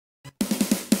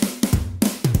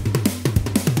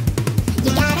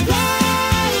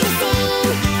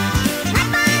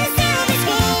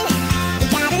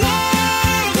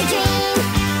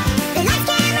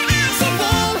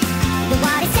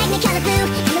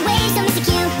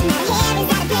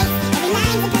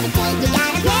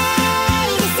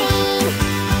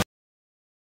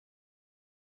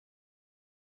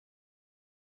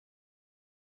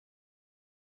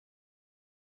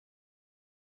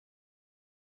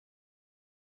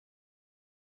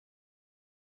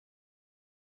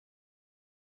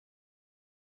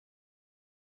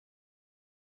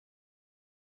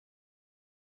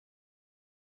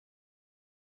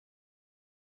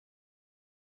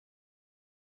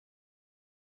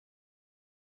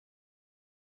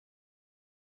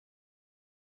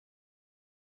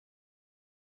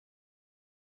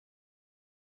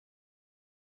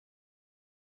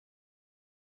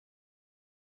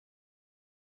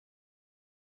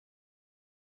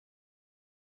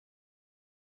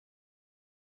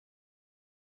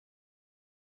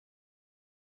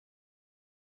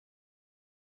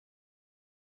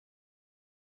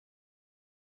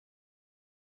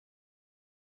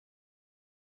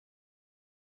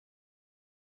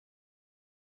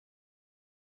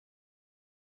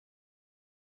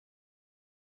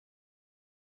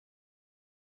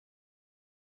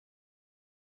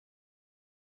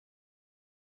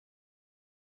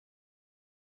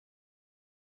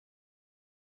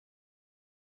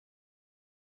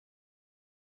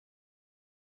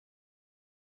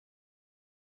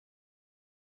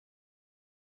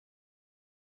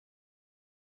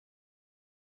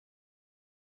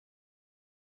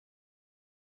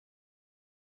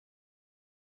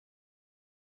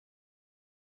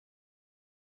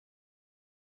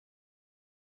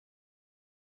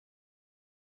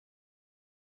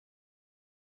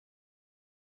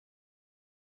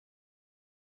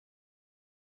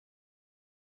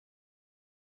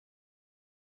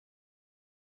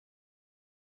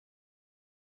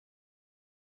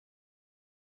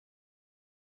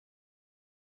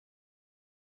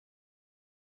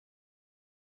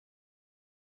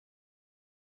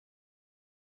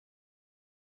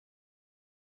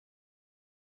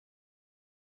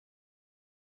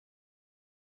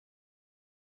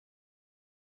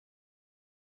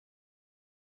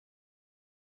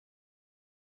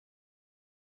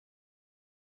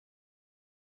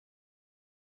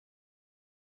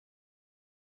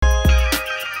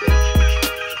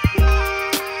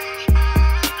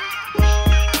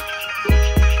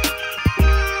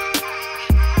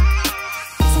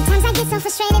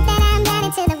frustrated that I'm bad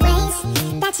into the ways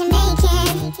that you're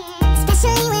making.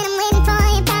 Especially when I'm waiting for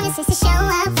your promises to show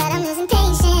up, but I'm losing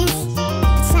patience.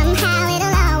 But somehow it'll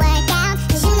all work out,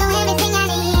 'cause you know everything I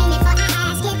need before I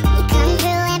ask it. You come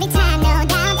through every time, no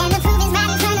doubt, and the proof is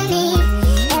right in front of me.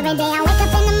 Every day I wake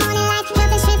up in the morning like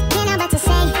health and strength, you know what to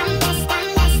say. I'm blessed, I'm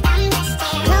blessed, I'm blessed.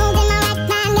 Clothed in my right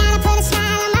mind, gotta put a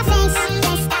smile on my face. I'm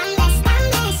blessed, I'm blessed, I'm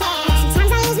blessed.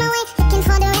 Sometimes I lose my way, looking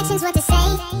for directions, what to say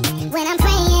when I'm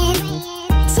praying.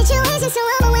 Situations so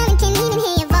overwhelming, can't even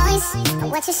hear your voice or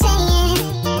what you're saying.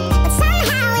 But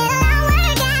somehow it'll all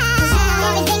work out, 'cause you know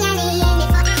everything I need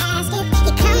before I ask it.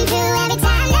 You come through every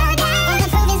time, no doubt, and the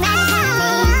proof is right in front of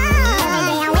me. Every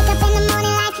day I wake up in the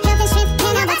morning like health and strength,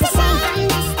 you know what to say. I'm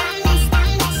blessed, I'm blessed, I'm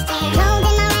blessed. Clothed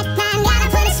in my right mind, gotta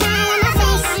put a smile on my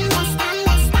face. I'm blessed, I'm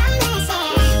blessed, I'm blessed.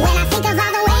 When I think of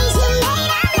all the ways you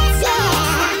made, I'm blessed, yeah.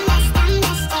 I'm blessed, I'm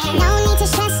blessed. No need to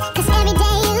stress, 'cause every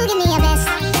day you give me your best.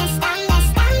 I'm blessed, I'm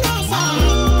blessed, I'm blessed.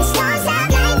 The storms of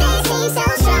life, they seem so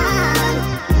strong,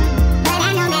 but I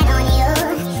know that on you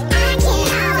I can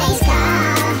always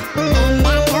call. And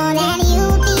I know that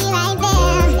you'll be right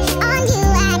there. On you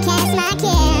I cast my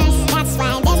cares. That's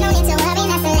why there's no need to worry,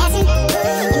 that's a lesson.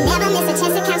 You never miss a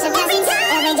chance to count your blessings.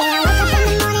 Every day I wake up in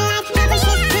the morning like health and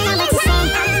strength, you know what to say. I'm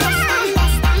blessed, I'm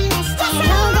blessed, I'm blessed.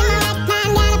 Clothed in my right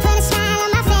mind, gotta put a smile on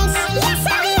my face. Yes,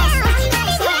 I will.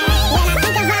 When I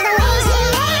think of all the ways you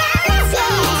made, I'm blessed,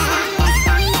 yeah.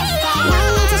 No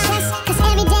need to stress, 'cause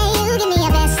every day you give me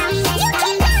your best. You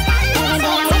keep blessed. Every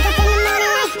day I wake up in the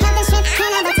morning like health and strength, you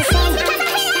know what to say.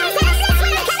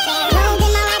 Clothed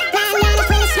in my right mind, gotta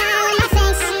put a smile on my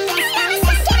face.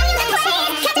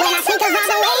 When I think of all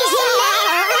the ways you made,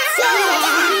 I'm blessed,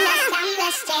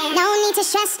 yeah. No need to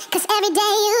stress, 'cause every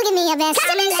day you give me your best.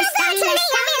 I'm blessed, I'm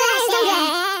blessed, I'm blessed, I'm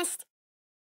blessed.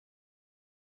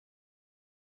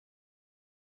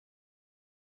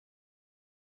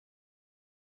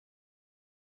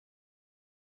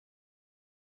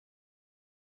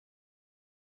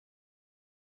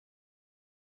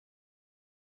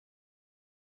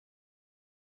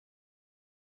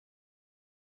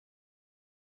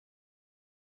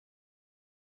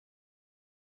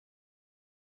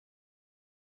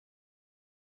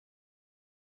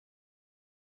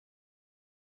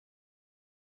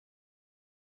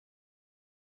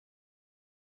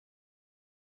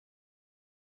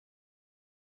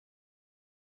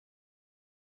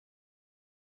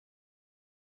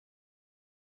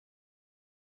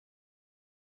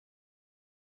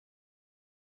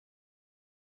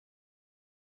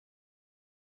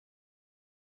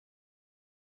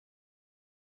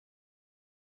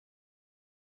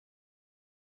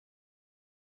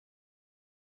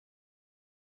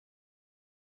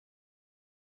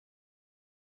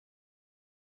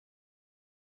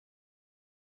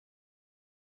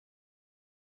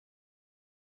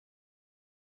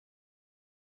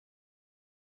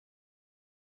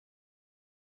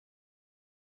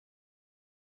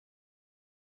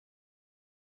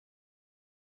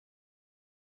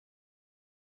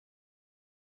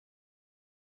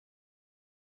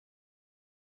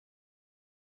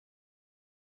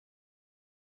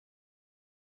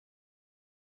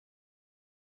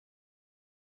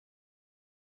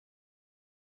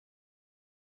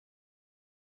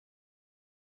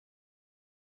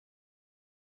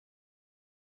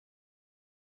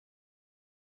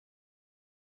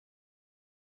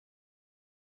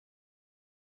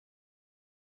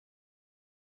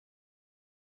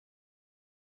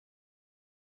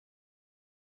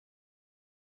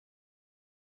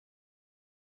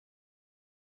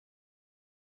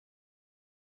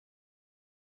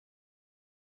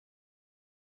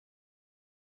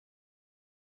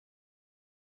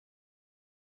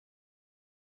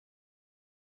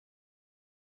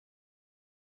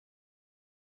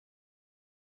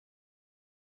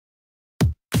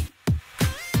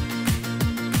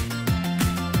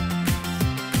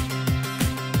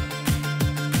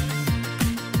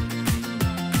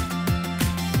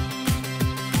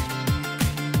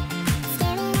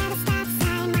 Staring at a stop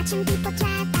sign, watching people try